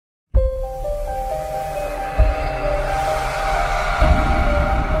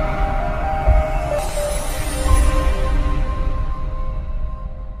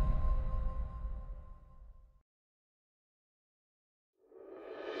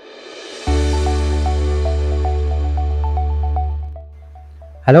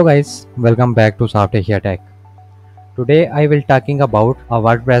Hello guys, welcome back to SoftAsia Tech. Today I will talking about a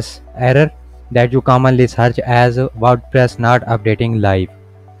WordPress error that you commonly search as WordPress not updating live.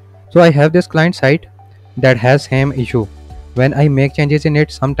 So I have this client site that has same issue. When I make changes in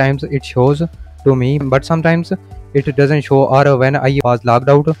it, sometimes it shows to me, but sometimes it doesn't show, or when I was logged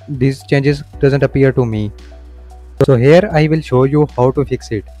out, these changes doesn't appear to me. So here I will show you how to fix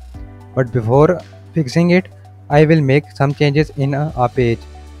it. But before fixing it, I will make some changes in a page.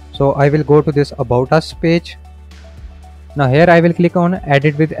 So I will go to this about us page. Now here I will click on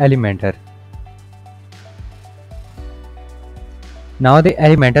edit with Elementor. Now the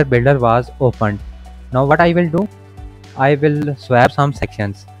Elementor builder was opened. Now what I will do, I will swap some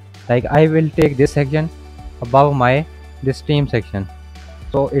sections. Like I will take this section above this team section,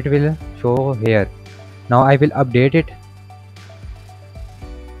 so it will show here. Now I will update it.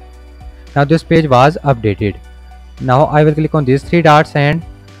 Now this page was updated. Now I will click on these three dots and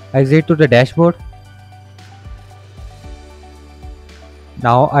exit to the dashboard.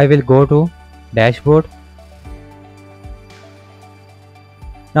 Now I will go to dashboard.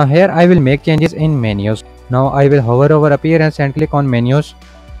 Now here I will make changes in menus. Now I will hover over appearance and click on menus.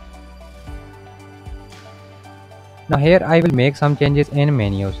 Now here I will make some changes in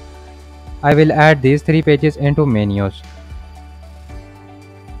menus. I will add these three pages into menus.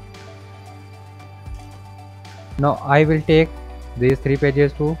 Now I will take these three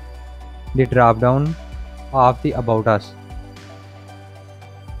pages to the drop down of the about us.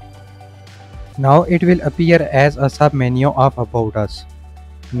 Now it will appear as a sub menu of about us.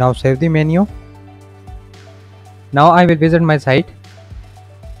 Now save the menu. Now I will visit my site.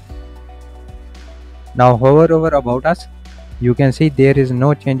 Now hover over about us. You can see there is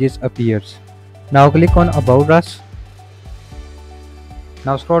no changes appears. Now click on about us.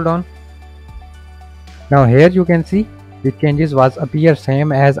 Now scroll down. Now here you can see the changes was appear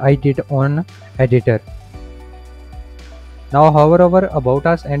same as I did on editor. Now hover over about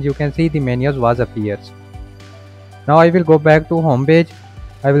us and you can see the menus was appears. Now I will go back to home page.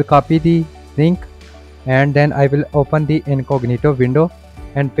 I will copy the link and then I will open the incognito window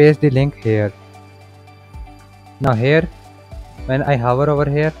and paste the link here. Now here when I hover over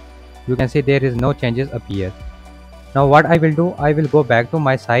here, you can see there is no changes appear. Now what I will do, I will go back to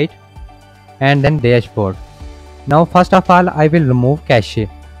my site and then dashboard. Now first of all I will remove cache.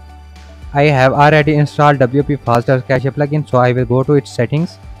 I have already installed WP Faster Cache plugin, so I will go to its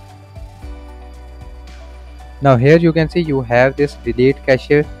settings. Now here you can see you have this delete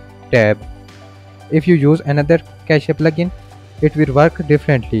cache tab. If you use another cache plugin, it will work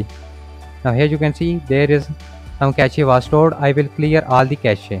differently. Now here you can see there is some cache was stored. I will clear all the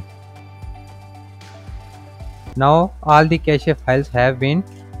cache. Now all the cache files have been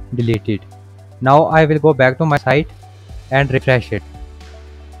deleted. Now I will go back to my site and refresh it.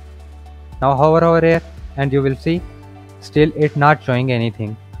 Now hover over here and you will see still it not showing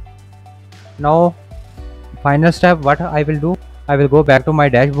anything. Now final step, what I will do, I will go back to my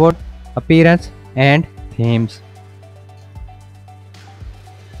dashboard, appearance and themes.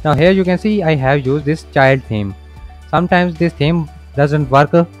 Now here you can see I have used this child theme. Sometimes this theme doesn't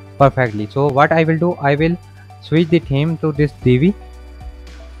work perfectly, so what I will do, I will switch the theme to this Divi.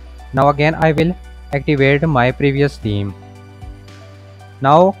 Now again I will activate my previous theme.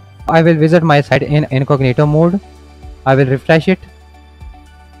 Now I will visit my site in incognito mode. I will refresh it.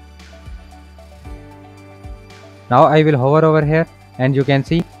 Now I will hover over here and you can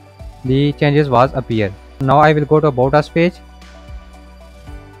see the changes was appear. Now I will go to about us page.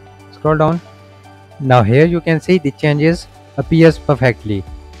 Scroll down. Now here you can see the changes appears perfectly.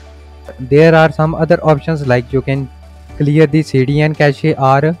 There are some other options like you can clear the CDN cache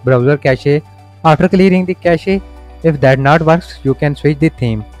or browser cache. After clearing the cache, if that not works, you can switch the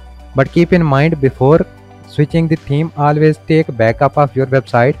theme. But keep in mind, before switching the theme, always take backup of your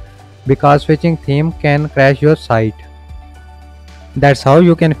website because switching theme can crash your site. That's how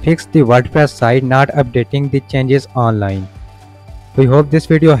you can fix the WordPress site not updating the changes online. We hope this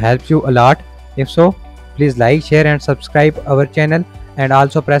video helps you a lot. If so, please like, share and subscribe our channel and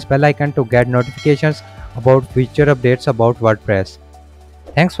also press bell icon to get notifications about future updates about WordPress.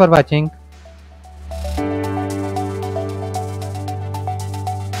 Thanks for watching.